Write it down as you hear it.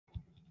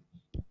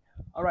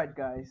Alright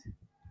guys,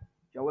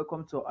 you're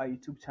welcome to our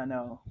YouTube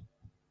channel.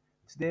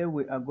 Today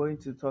we are going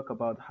to talk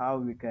about how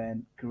we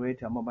can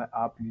create a mobile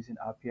app using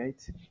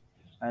AppYet.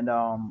 And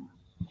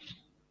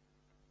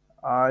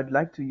I'd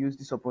like to use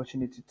this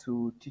opportunity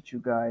to teach you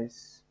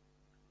guys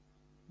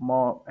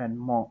more and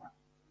more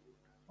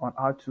on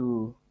how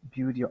to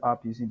build your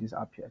app using this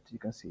AppYet. You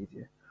can see it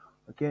here.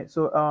 Okay,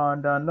 so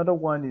and another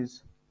one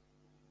is,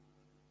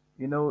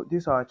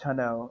 this our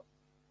channel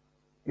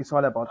is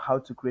all about how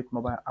to create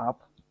mobile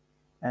app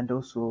and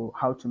also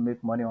how to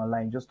make money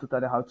online, just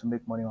totally how to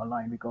make money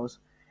online, because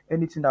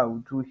anything that we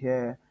do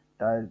here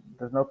that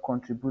does not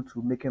contribute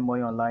to making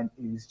money online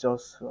is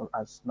just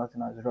as nothing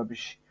as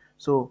rubbish.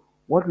 So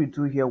what we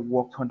do here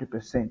works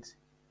 100%.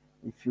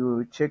 If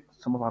you check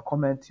some of our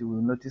comments, you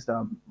will notice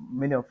that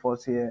many of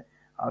us here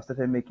have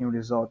started making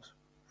results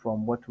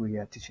from what we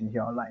are teaching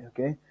here online.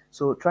 Okay,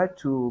 so try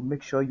to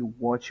make sure you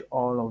watch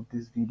all of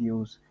these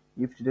videos.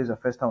 If today is the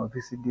first time you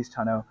visit this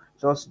channel,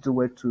 just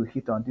do it to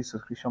hit on this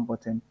subscription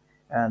button,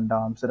 and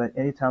so that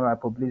anytime I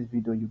publish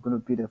video, you're going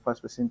to be the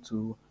first person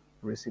to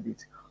receive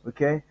it.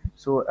 Okay,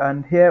 so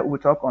and here we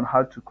talk on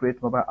how to create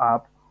mobile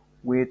app.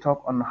 We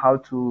talk on how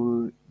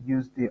to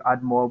use the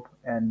Admob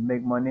and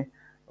make money.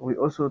 We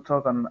also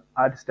talk on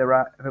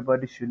AdStera.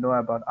 Everybody should know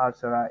about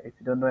AdStera. If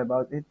you don't know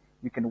about it,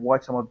 you can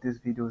watch some of these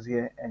videos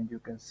here and you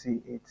can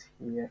see it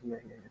here.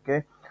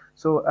 Okay.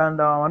 So, and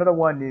another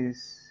one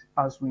is,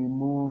 as we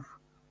move,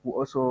 we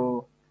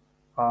also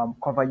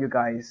cover you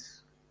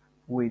guys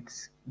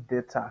with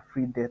data,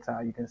 free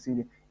data. You can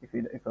see if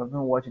you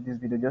haven't watched this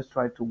video, just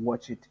try to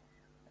watch it.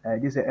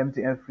 This is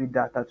MTN free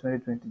data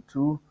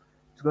 2022.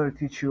 It's going to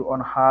teach you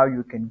on how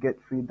you can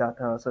get free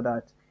data so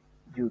that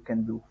you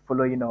can be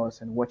following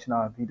us and watching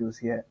our videos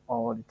here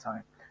all the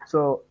time.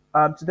 So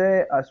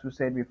today, as we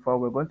said before,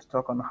 we're going to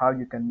talk on how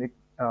you can make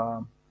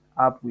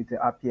app with the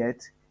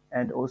AppYet,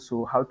 and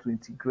also how to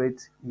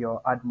integrate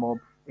your Admob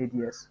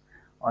ADS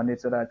on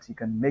it so that you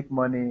can make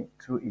money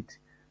through it.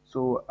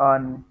 So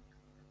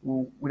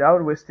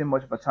without wasting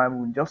much of our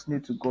time, we just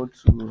need to go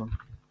to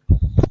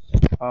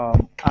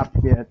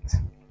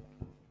AppYet.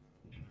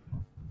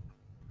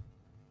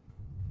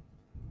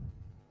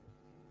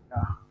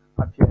 Yeah,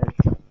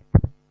 AppYet.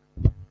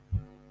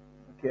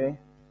 Okay.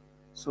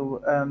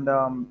 So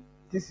and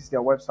this is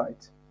their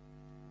website.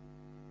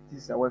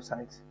 This is their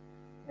website.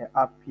 Yeah,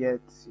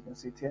 AppYet. You can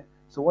see it here.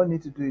 So what you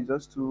need to do is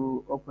just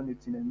to open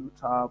it in a new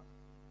tab.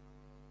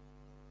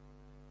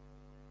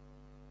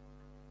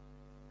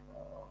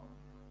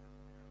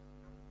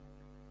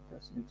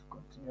 Just need to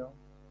continue.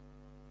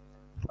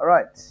 All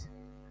right.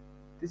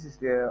 This is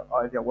their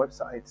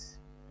website.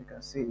 You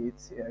can see it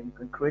here. You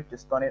can create a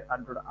stunning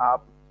Android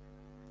app,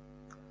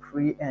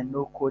 free and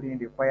no coding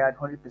required,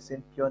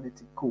 100% pure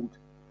native code.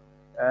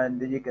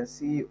 And you can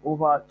see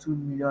over 2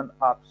 million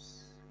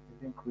apps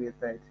have been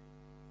created,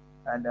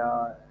 and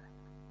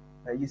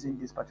using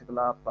this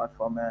particular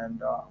platform.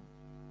 And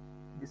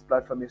this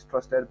platform is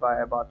trusted by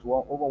about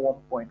over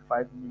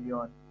 1.5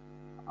 million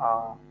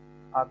uh,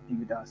 app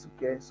builders.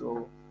 Okay,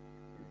 so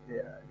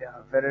they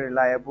are very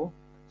reliable.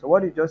 So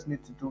what you just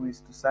need to do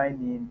is to sign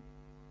in,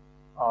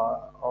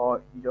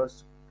 or you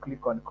just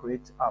click on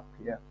create app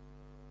here.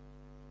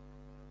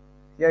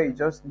 Here you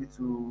just need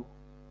to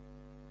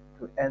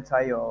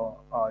enter your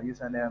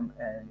username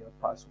and your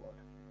password.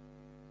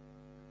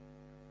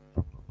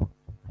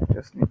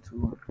 Just need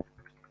to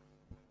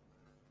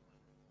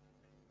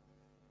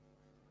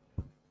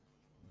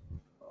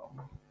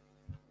um,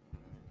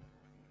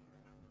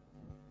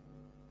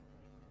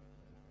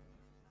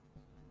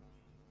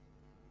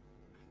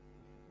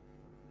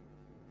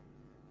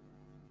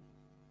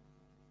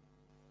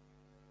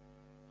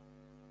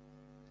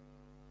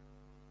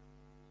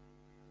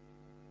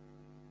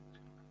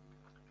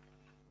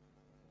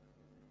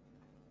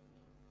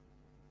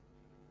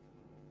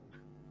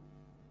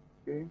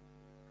 okay,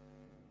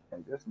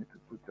 and just need to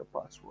put your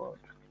password.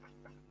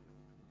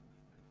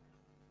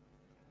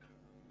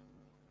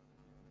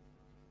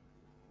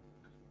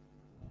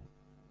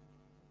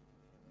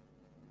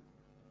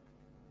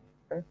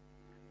 Okay,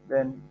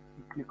 then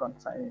you click on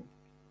sign in.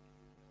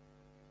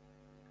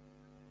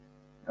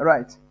 All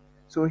right,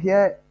 so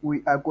here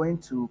we are going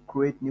to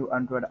create new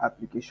Android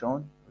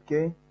application.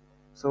 Okay,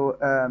 so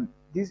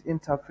this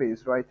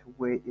interface right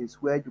away is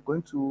where you're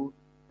going to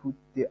put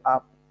the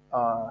app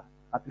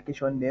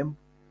application name,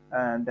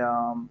 and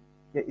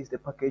here is the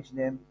package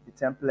name, the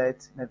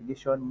template,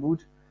 navigation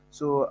mode.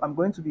 So I'm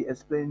going to be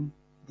explaining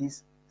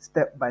this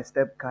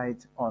step-by-step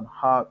guide on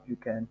how you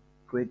can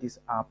create this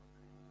app.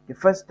 The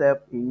first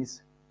step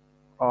is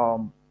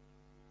um,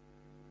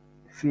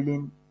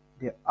 filling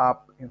the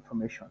app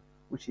information,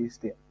 which is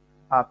the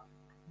app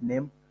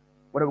name.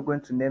 What are we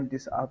going to name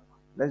this app?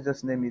 Let's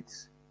just name it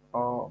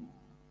um,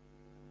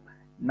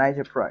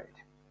 Niger Pride.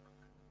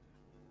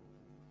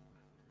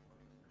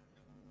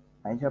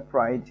 Niger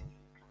Pride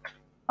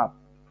app,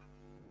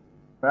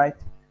 right?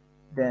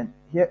 Then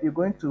here you're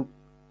going to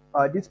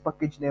this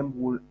package name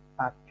will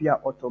appear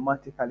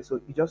automatically.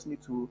 So you just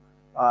need to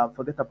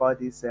forget about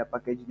this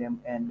package name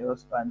and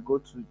go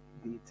to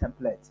the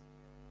template.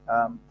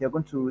 they're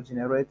going to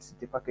generate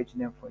the package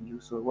name for you.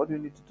 So what you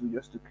need to do,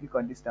 just to click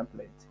on this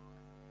template.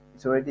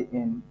 It's already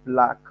in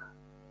black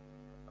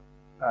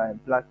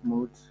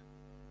mode,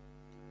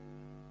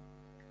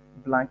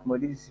 blank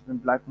mode. This is even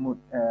black mode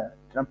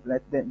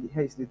template. Then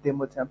here is the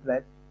demo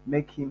template.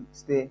 Make him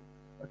stay.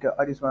 Okay,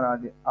 all these one are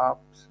the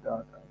apps that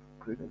I've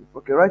created.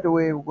 Okay, right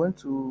away we're going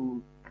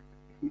to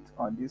hit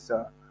on this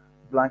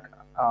blank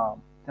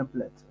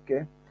template.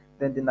 Okay,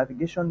 then the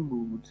navigation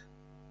mode,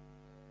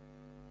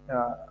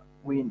 uh,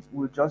 we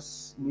will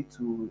just need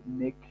to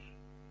make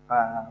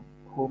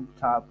home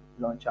tab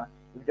launcher.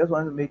 If you just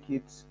want to make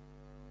it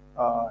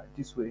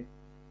this way,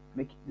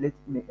 make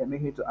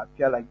it to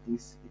appear like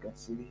this, you can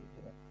see it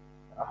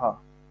here.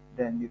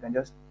 Then you can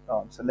just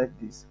select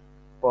this,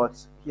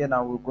 but here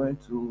now we're going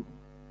to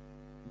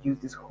use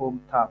this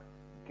home tab.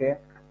 Okay,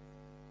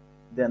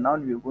 then now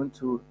we're going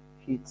to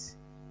hit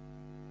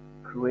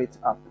create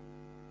app.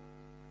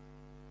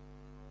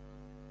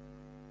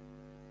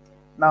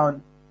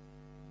 Now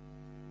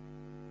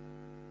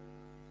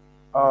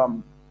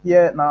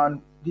here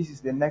now this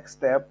is the next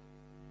step,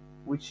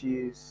 which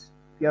is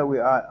here we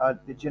are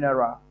at the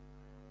general.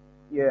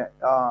 Here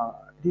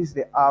this is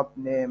the app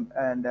name,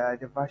 and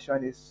the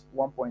version is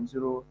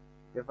 1.0.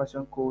 The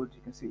version code,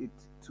 you can see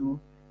it's 2.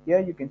 Here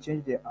you can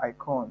change the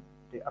icon,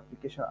 the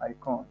application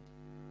icon.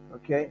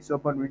 Okay, so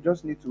but we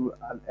just need to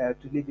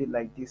leave it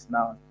like this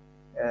now.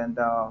 And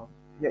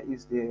here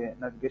is the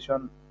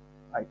navigation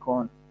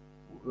icon.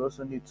 We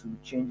also need to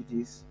change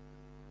this.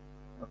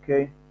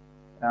 Okay,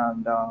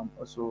 and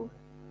also,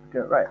 okay,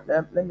 right,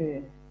 let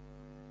me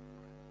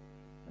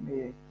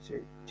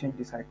change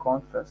this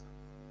icon first.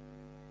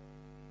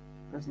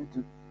 Just need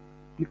to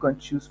click on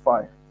choose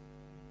file.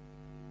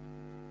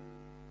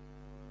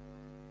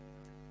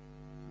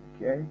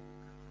 Okay,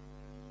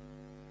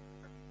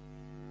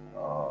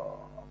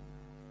 all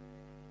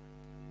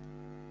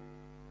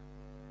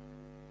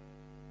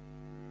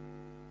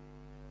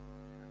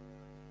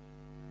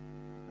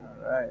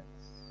right,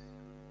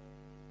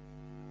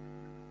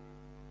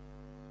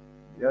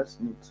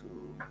 just need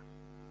to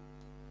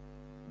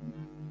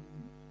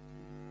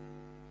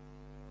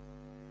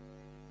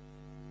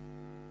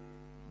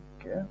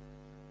okay,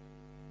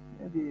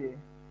 maybe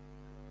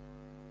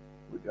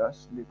we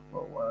just look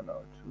for 1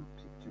 or 2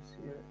 pictures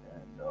here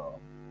and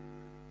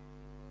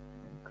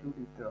include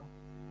it there.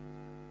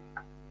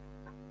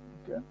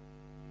 Okay,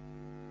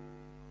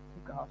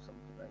 you can have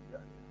something like that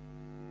here.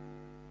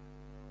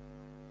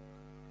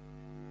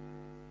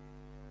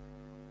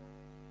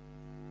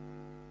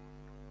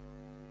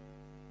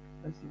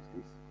 Let's use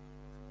this.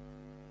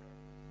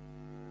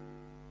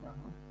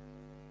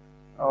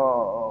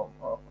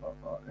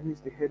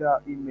 Here's the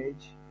header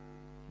image.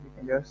 You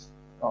can just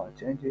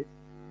change it.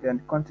 Then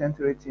content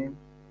rating,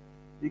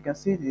 you can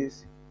see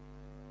this.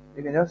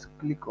 You can just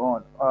click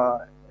on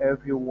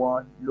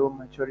everyone, low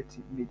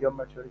maturity, medium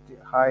maturity,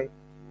 high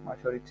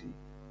maturity.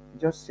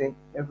 Just say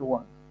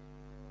everyone,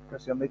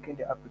 because you're making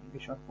the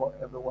application for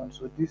everyone.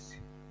 So this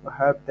will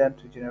help them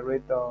to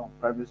generate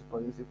privacy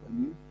policy for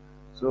you.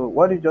 So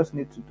what you just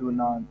need to do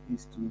now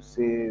is to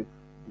save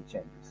the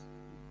changes.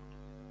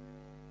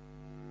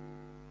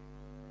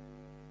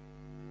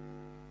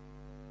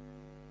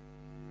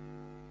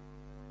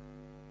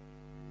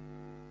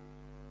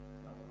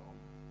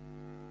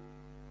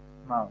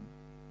 Now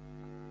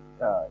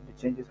the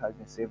changes has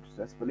been saved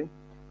successfully.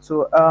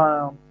 So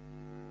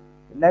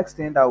the next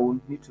thing that we'll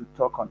need to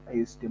talk on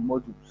is the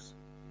modules.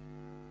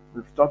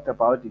 We've talked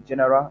about the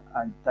general,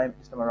 and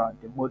this time around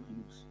the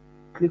modules.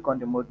 Click on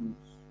the modules.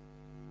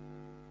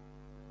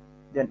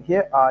 Then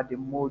here are the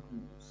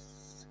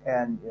modules,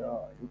 and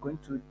you're going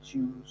to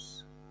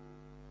choose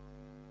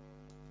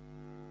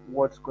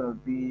what's going to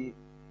be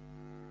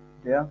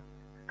there.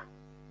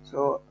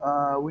 So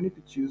we need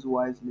to choose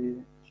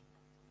wisely.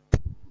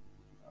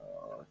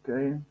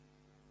 Okay,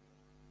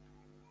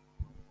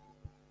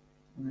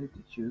 we need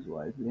to choose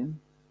wisely.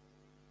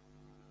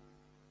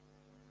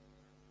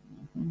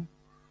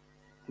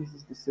 This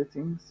is the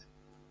settings.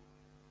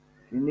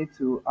 If you need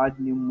to add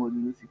new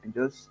modules, you can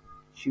just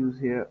choose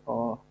here,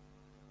 or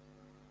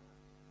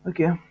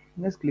okay,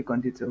 let's click on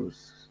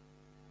details.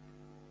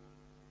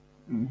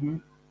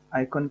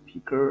 Icon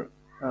picker.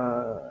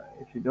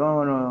 If you don't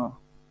want to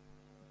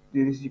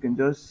do this, you can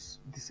just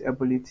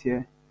disable it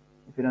here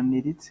if you don't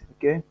need it.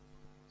 Okay,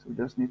 so we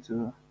just need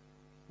to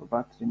go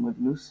back to the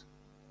modules.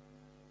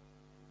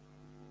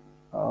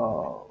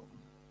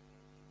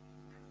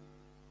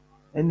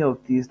 Any of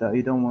these that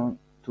you don't want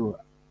to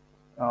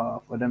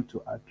for them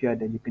to appear,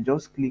 then you can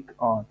just click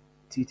on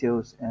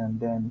details and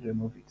then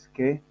remove it.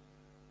 Okay,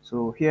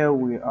 so here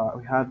we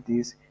have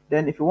this.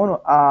 Then if you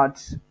want to add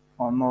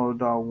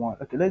another one,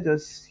 okay, let's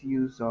just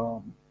use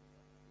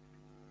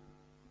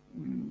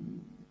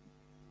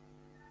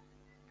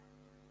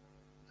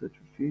search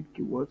feed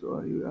keywords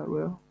or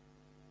URL,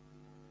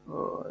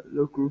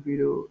 local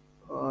video,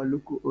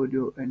 local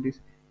audio, and this.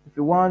 If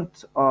you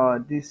want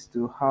this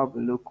to have a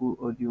local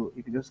audio,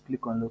 you can just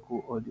click on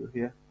local audio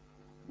here,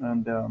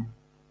 and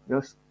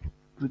just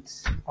put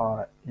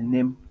a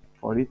name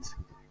for it.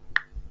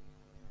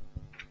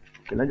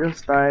 Okay, let's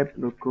just type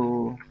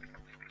local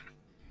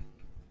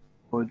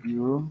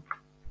audio.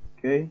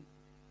 Okay,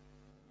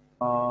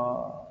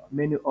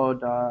 menu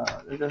order.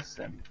 Let's just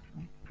send.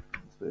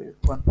 So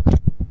one,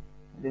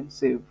 and then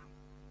save.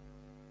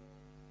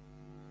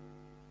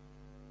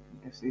 You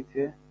can see it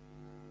here.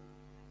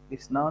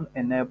 It's now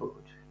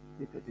enabled.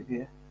 Look at it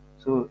here.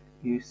 So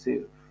you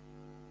save.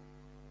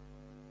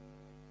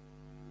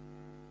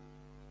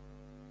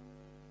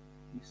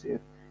 You save.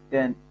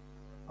 Then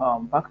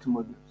back to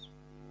modules.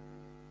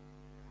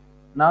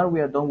 Now we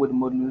are done with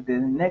modules. The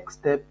next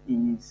step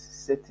is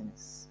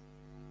settings.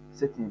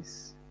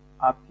 Settings.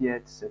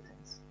 AppYet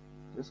settings.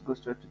 Just go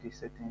straight to the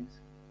settings,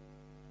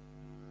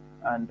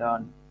 and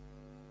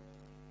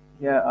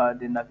here are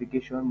the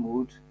navigation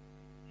mode.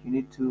 You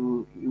need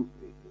to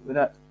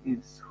whether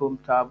it's home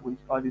tab, which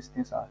all these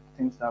things are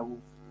things that we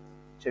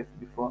checked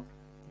before.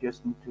 You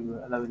just need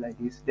to allow it like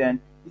this.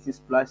 Then this is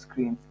splash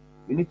screen.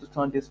 You need to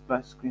turn this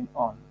splash screen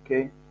on,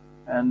 okay?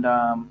 And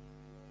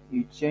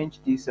you change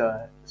this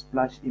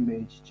splash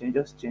image.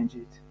 Just change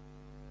it.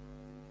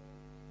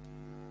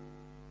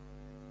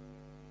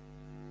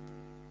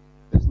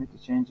 Just need to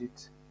change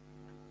it.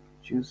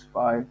 Choose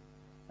file,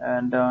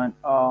 and then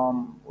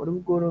what are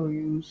we going to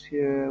use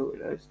here?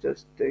 Let's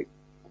just take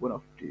one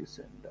of these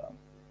and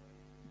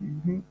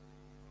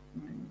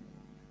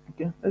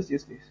okay, let's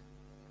use this.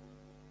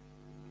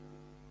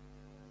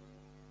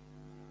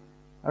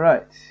 All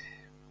right.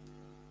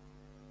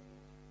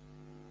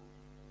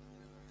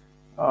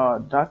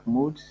 Dark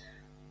mode,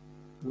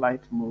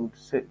 light mode,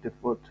 set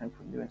default time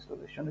for new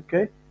installation.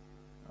 Okay.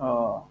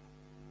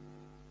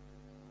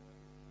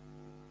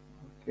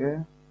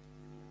 Okay.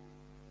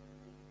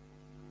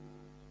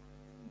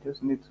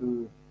 Just need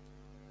to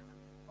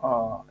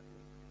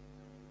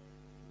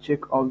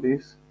check all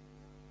this.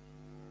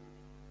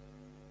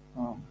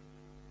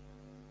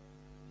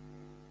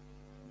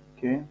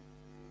 Okay.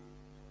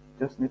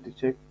 Just need to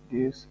check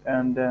this,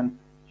 and then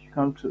you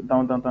come to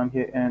down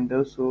here, and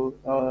also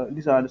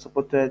these are the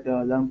supported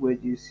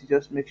languages. You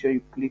just make sure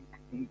you click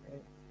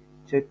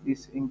check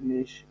this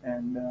English,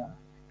 and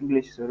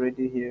English is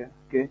already here.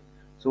 Okay,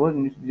 so what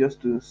you need to do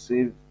just to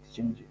save the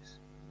changes.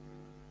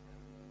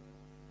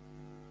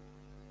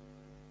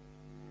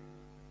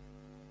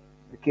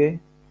 Okay,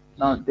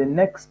 now the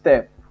next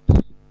step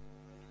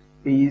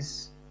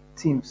is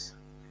themes.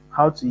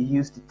 How to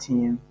use the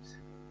themes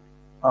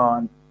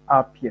on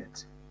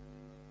AppYet.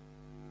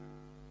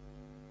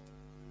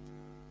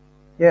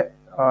 Here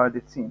are the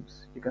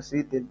themes. You can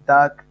see the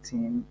dark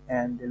theme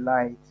and the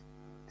light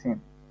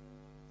theme.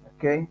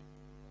 Okay,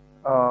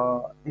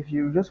 if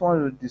you just want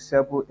to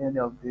disable any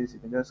of this, you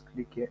can just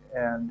click it,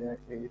 and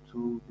it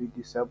will be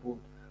disabled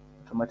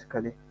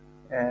automatically.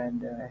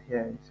 And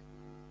here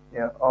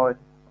is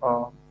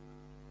all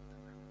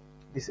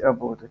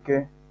disabled.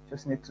 Okay,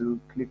 just need to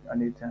click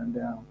on it, and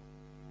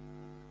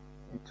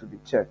it will be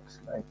checked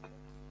like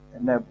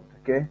enabled.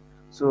 Okay,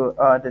 so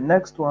the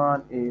next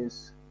one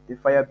is the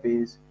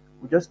Firebase.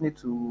 We just need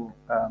to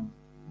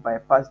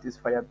bypass this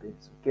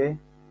Firebase. Okay,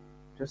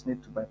 just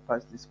need to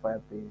bypass this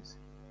Firebase.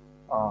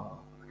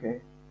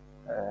 Okay,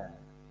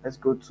 let's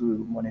go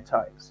to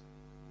monetize.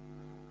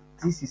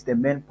 This is the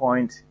main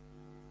point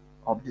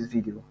of this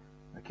video.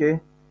 Okay,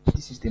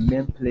 this is the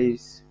main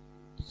place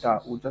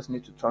that we just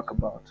need to talk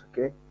about.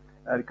 Okay,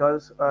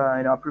 because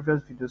in our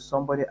previous video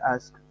somebody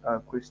asked a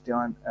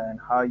question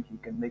and how you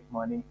can make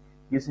money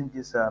using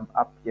this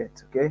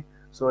AppYet. Okay,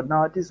 so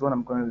now this is what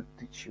I'm going to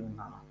teach you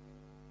now.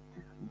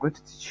 I'm going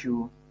to teach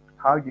you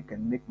how you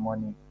can make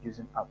money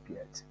using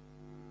AppYet,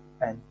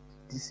 and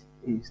this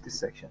is the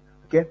section.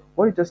 Okay,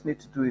 what you just need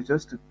to do is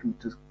just to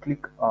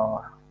click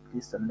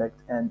this select,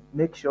 and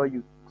make sure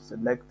you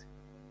select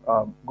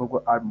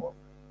Google Admob.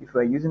 If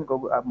you are using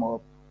Google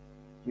Admob,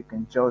 you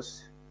can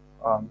just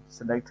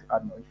select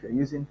Admob. If you're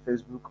using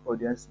Facebook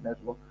Audience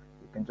Network,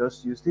 you can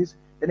just use this.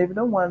 And if you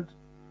don't want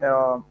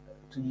to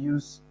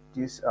use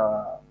this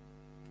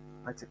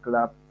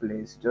particular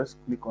place, just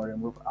click on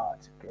remove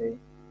art. Okay,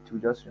 it will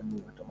just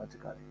remove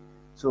automatically.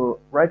 So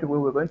right away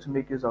we're going to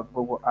make use of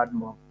Google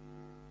Admob.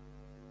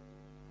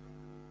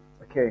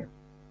 Okay,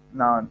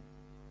 now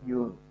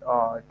you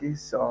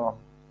this you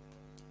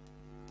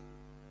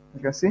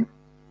can see.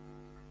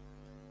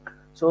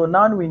 So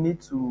now we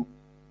need to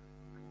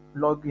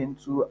log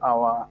into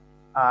our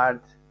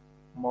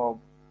Admob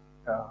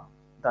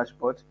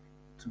dashboard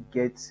to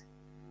get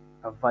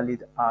a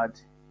valid ad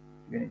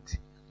unit.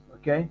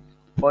 Okay,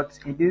 but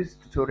in this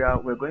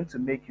tutorial we're going to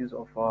make use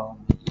of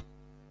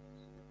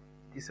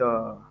this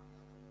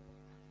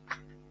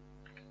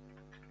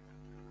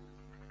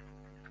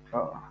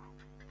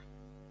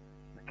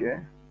okay,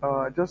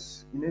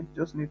 just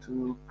need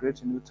to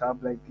create a new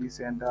tab like this,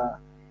 and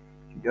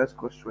you just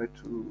go straight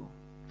to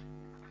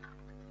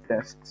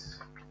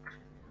test.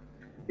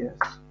 Yes.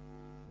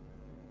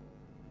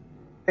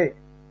 Hey,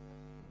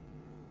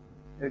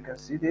 you can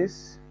see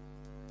this.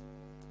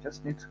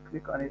 Just need to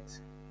click on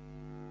it.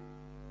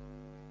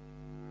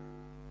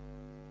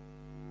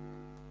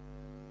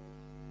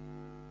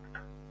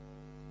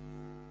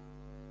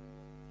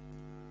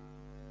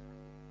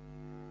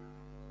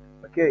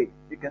 Okay,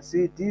 you can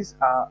see these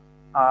are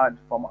add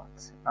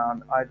formats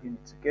and add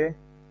units. Okay,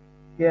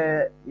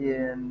 here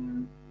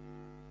in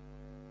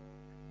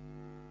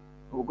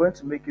we're going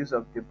to make use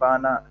of the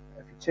banner.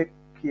 If you check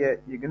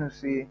here, you're going to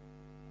see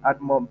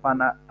Admob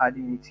banner add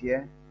unit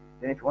here.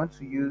 Then if you want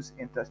to use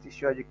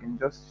interstitial, you can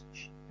just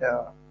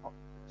uh,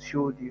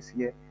 show this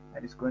here,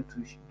 and it's going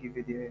to give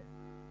you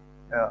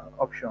the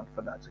option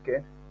for that.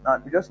 Okay,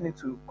 now you just need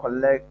to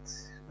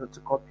to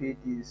copy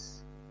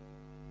this,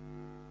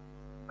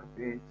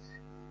 copy it,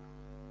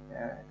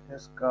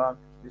 just come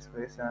this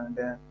place, and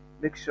then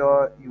make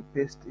sure you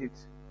paste it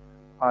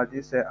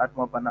this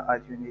Admob banner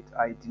add unit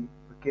ID.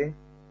 Okay,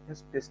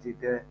 just paste it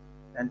there,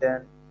 and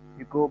then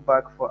you go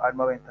back for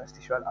Admob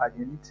interstitial add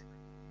unit.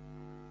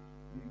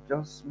 You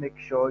just make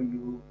sure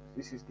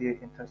this is the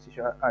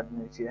interstitial add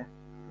unit here.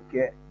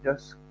 Okay,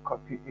 just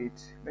copy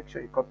it, make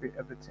sure you copy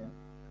everything,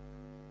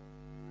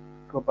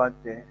 go back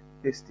there,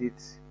 paste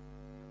it,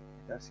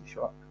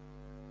 interstitial.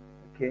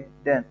 Okay,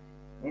 then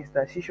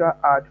interstitial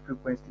add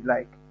frequency,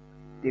 like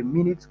the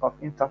minutes of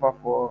interval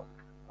for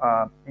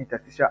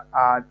interstitial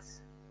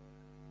ads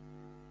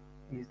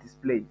is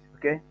displayed.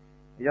 Okay,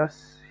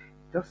 just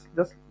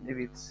leave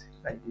it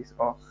like this,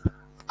 or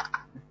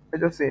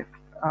let's just say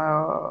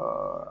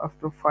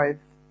after 5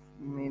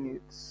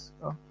 minutes,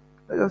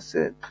 let's just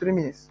say 3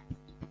 minutes.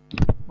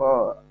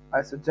 But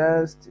I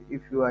suggest,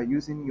 if you are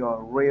using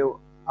your real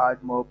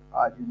Admob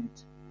add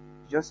unit,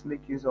 just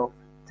make use of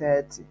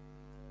 30.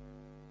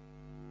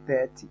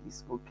 30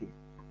 is okay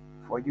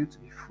for you to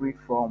be free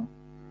from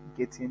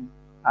getting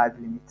ad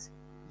limits.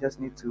 You just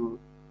need to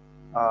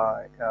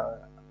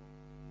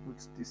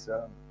put this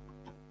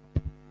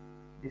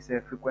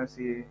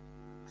frequency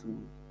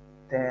to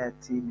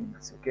 30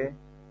 minutes. Okay,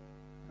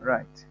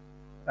 right.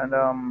 And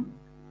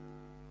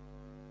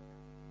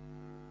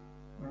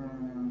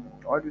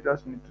all you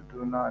just need to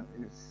do now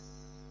is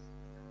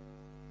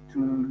to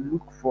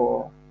look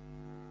for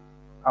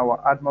our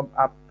Admob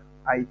app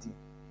ID.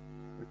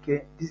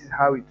 Okay, this is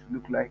how it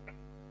look like.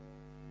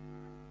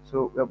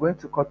 So we're going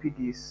to copy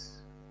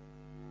this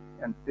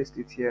and paste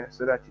it here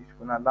so that it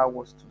will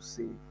allow us to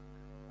save.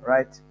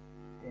 Right,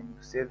 then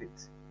you save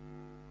it.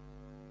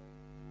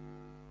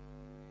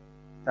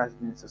 That's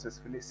been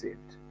successfully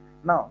saved.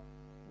 Now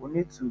we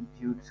need to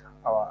build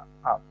our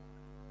app.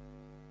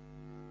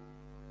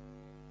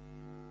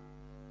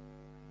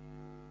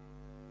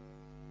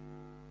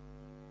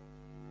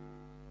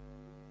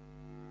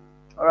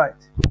 All right,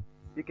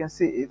 you can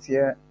see it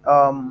here.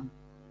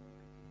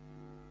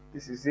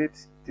 This is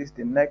it. This is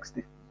the next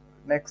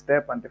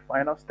step and the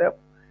final step.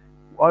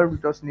 All we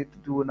just need to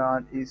do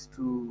now is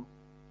to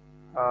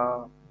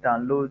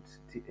download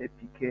the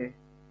APK.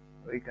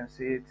 You can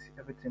see it.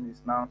 Everything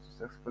is now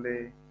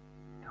successfully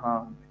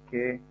done.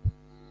 Okay.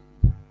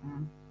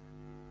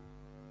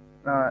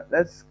 Now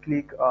let's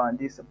click on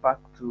this back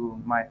to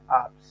my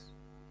apps.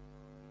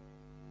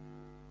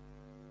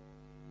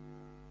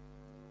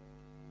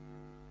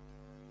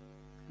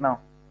 Now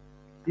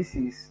this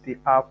is the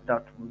app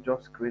that we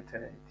just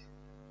created.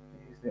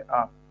 This is the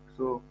app.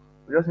 So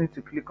we just need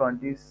to click on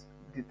these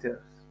details.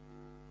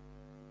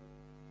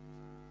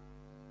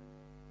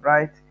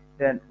 Right,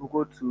 then we'll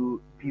go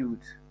to build.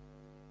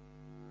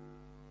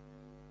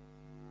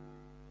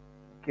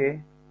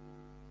 Okay,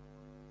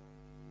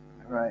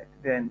 right,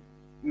 then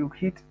you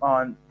hit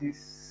on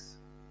this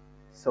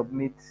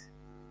submit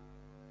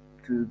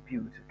to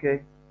build.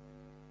 Okay,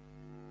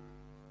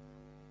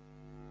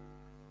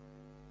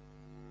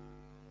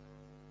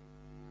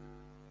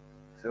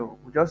 so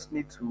we just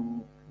need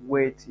to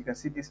wait. You can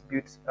see this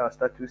build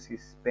status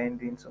is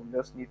pending, so we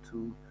just need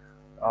to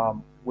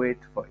wait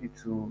for it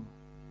to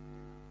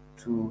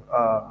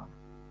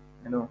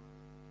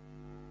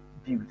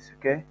build.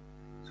 Okay,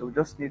 so we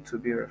just need to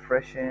be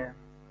refreshing.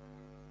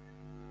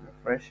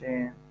 If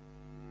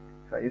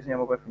you're using your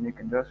mobile phone, you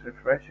can just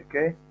refresh.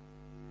 Okay,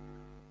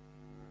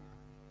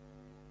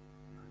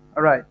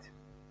 all right,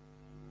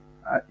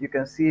 you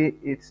can see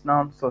it's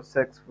now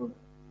successful.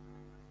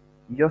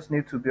 You just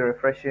need to be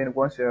refreshing.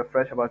 Once you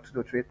refresh about 2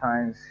 to 3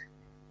 times,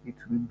 it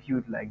will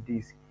build like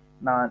this.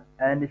 Now,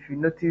 and if you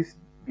notice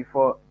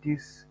before,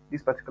 this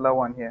particular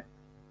one here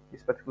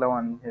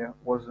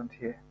wasn't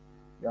here.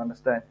 You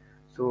understand?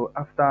 So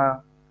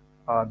after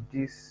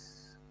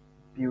this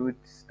build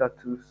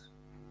status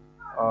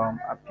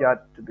appeared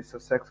to be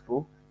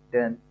successful,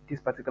 then this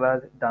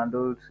particular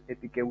download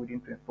APK within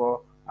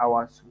 24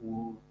 hours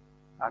will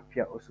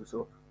appear also.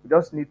 So we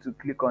just need to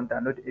click on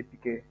download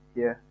APK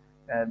here,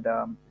 and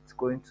it's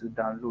going to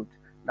download.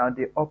 Now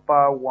the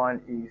upper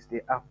one is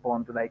the app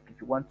bundle. Like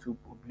if you want to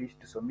publish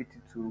to submit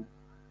it to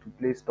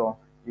Play Store,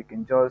 you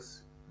can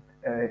just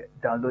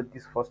download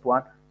this first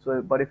one.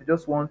 So but if you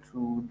just want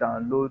to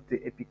download the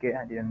APK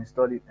and then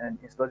install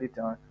it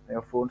on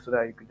your phone, so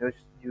that you can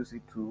just use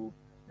it to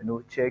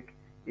check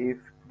if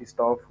the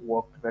stuff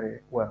worked very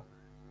well,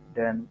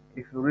 then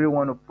if you really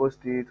want to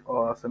post it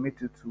or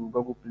submit it to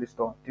Google Play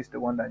Store, this is the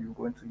one that you're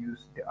going to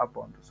use, the app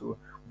bundle. So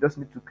you just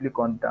need to click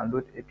on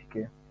download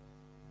APK,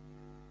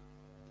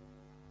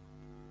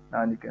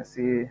 and you can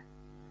see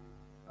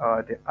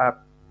the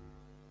app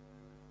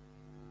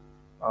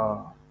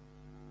uh,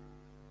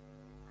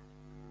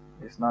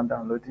 is not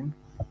downloading.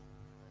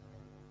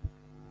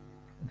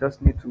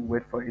 Just need to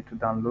wait for it to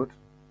download.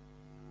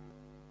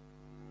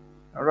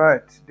 All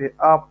right, the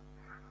app,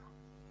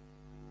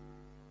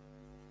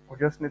 we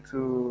just need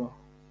to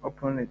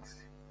open it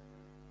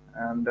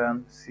and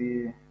then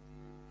see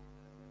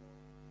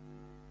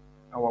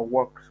our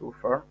work so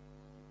far.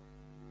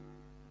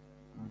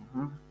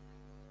 Mhm.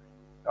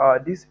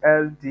 This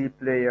LD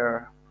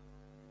player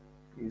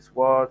is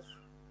what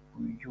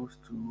we use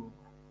to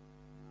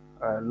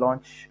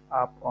launch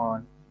app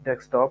on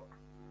desktop.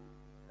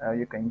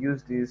 You can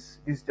use this.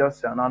 This is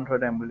just an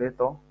Android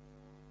emulator.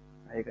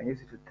 You can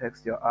use it to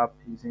text your app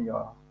using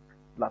your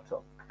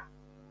laptop.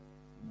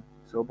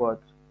 So,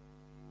 but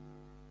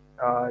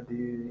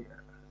the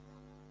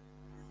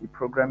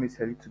program is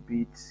a little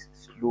bit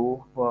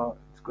slow, but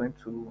it's going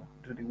to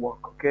do the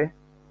work. Okay,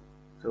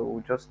 so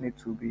we just need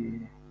to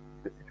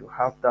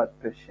have that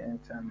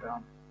patience and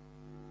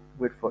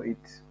wait for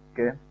it.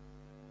 Okay,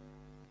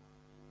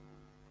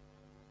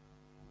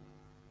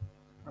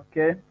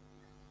 okay.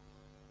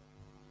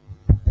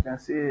 You can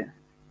see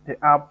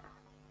the app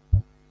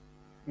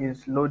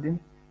is loading.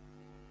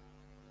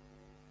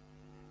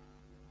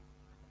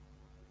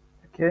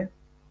 Okay,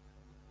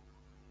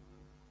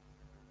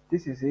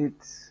 this is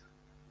it.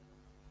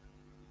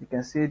 You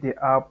can see the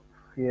app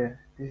here.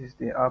 This is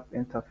the app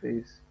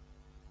interface.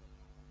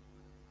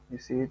 You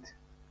see it.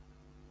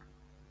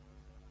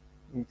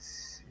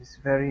 It's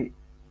very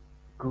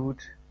good.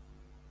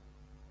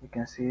 You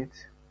can see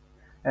it.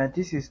 And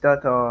this is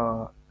that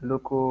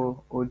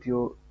local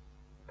audio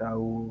that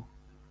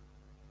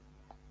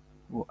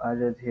we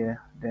added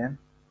here. Then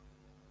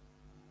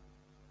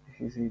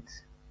this is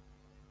it.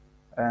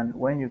 And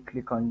when you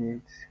click on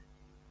it,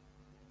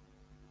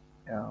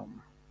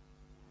 you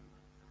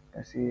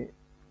can see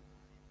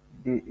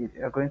it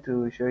are going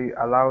to show you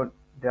allow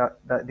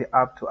the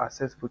app to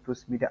access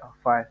photos, media, and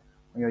file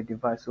on your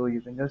device. So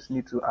you can just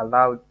need to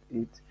allow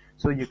it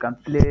so you can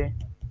play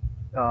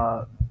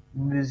uh,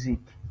 music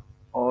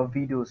or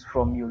videos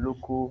from your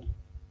local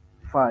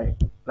file,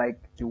 like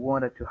the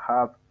one that you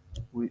have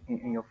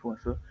in your phone.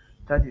 So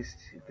that is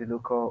the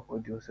local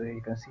audio. So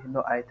you can see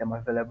no item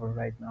available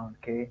right now.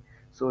 Okay,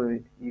 so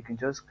you can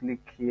just click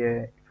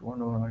here if you want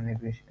to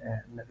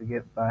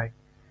navigate back.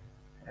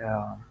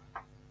 Um,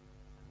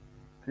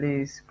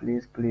 please,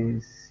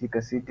 you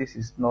can see this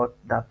is not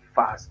that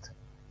fast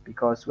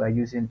because we are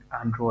using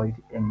Android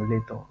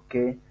emulator.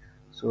 Okay,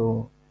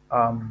 so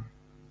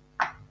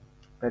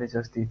that is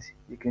just it.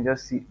 You can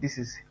just see this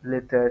is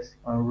latest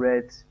on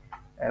read,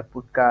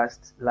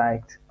 podcast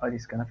liked, all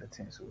these kind of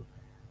things. So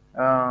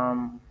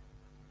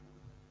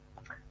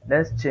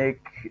let's check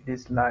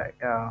this, like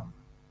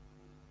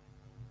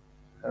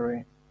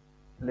sorry,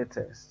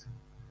 latest,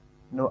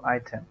 no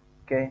item.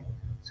 Okay,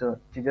 so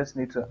you just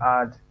need to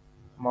add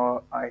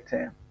more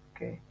item.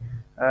 Okay,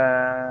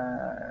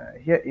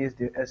 here is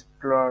the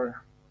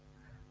explorer.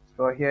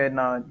 So here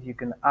now you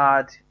can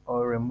add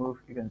or remove.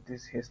 You can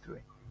this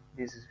history,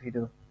 this is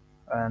video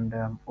and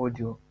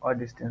audio. All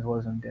these things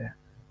wasn't there.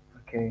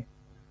 Okay,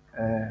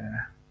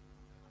 uh,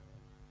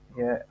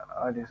 yeah,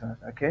 all these ones.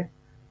 Okay,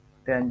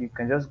 then you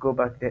can just go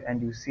back there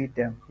and you see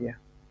them here.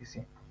 You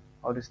see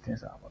all these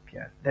things are up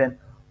here. Then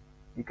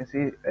you can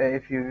see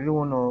if you really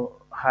want to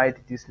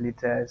hide this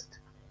latest,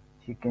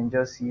 you can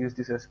just use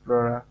this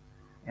explorer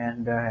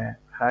and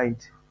hide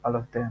all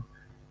of them.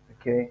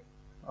 Okay,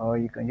 or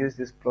you can use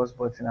this plus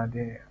button at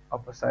the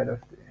upper side of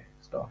the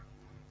stuff.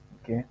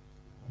 Okay,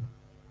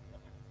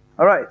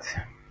 all right.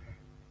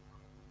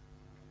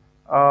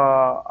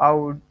 I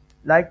would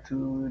like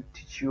to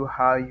teach you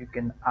how you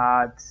can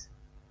add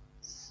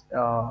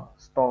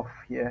stuff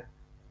here.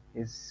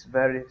 It's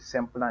very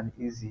simple and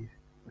easy.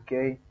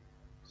 Okay,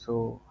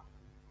 so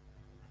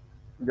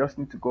you just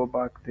need to go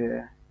back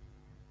there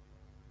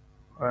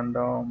and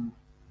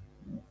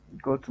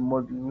go to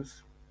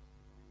modules.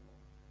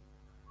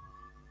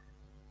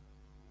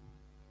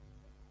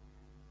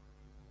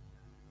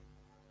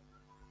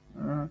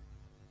 Mm,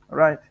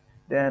 right,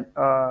 then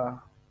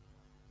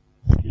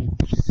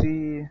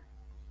see,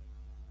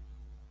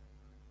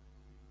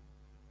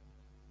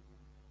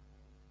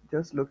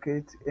 just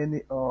locate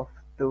any of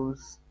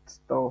those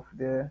stuff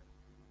there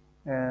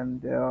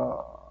and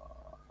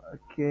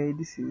okay,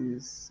 this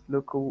is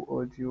local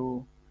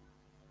audio.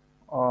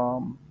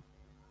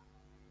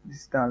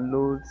 This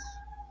downloads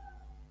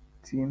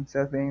team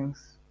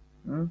settings.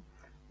 mm.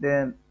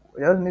 Then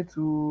we just need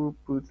to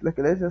put, like,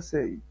 let's just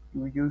say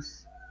you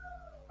use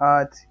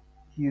add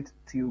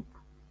YouTube.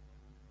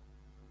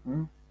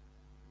 mm.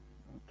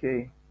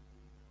 Okay,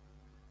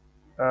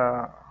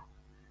 uh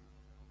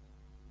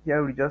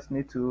here we just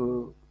need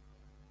to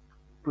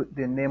put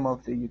the name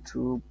of the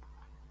YouTube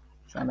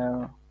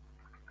channel.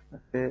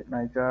 Let's say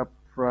Niger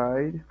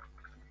Pride.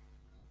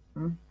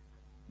 mm.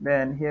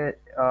 Then here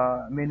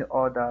menu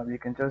order, we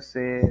can just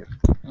say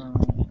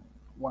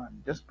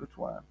one, just put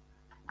one.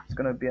 It's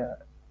gonna be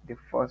the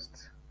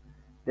first.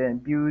 Then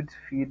build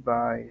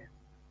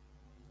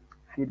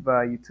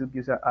feedback, YouTube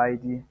user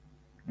ID,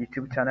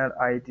 YouTube channel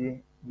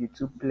ID,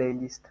 YouTube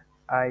playlist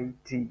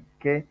ID.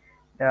 Okay,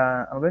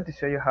 I'm going to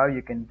show you how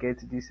you can get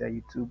this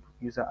YouTube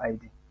user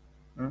ID.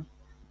 Hmm?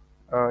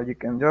 You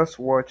can just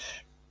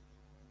watch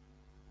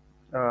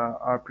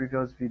our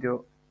previous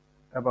video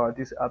about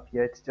this app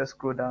yet. Just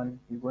scroll down,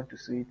 you're going to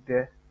see it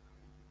there,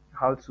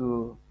 how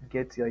to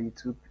get your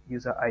YouTube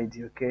user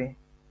ID. Okay,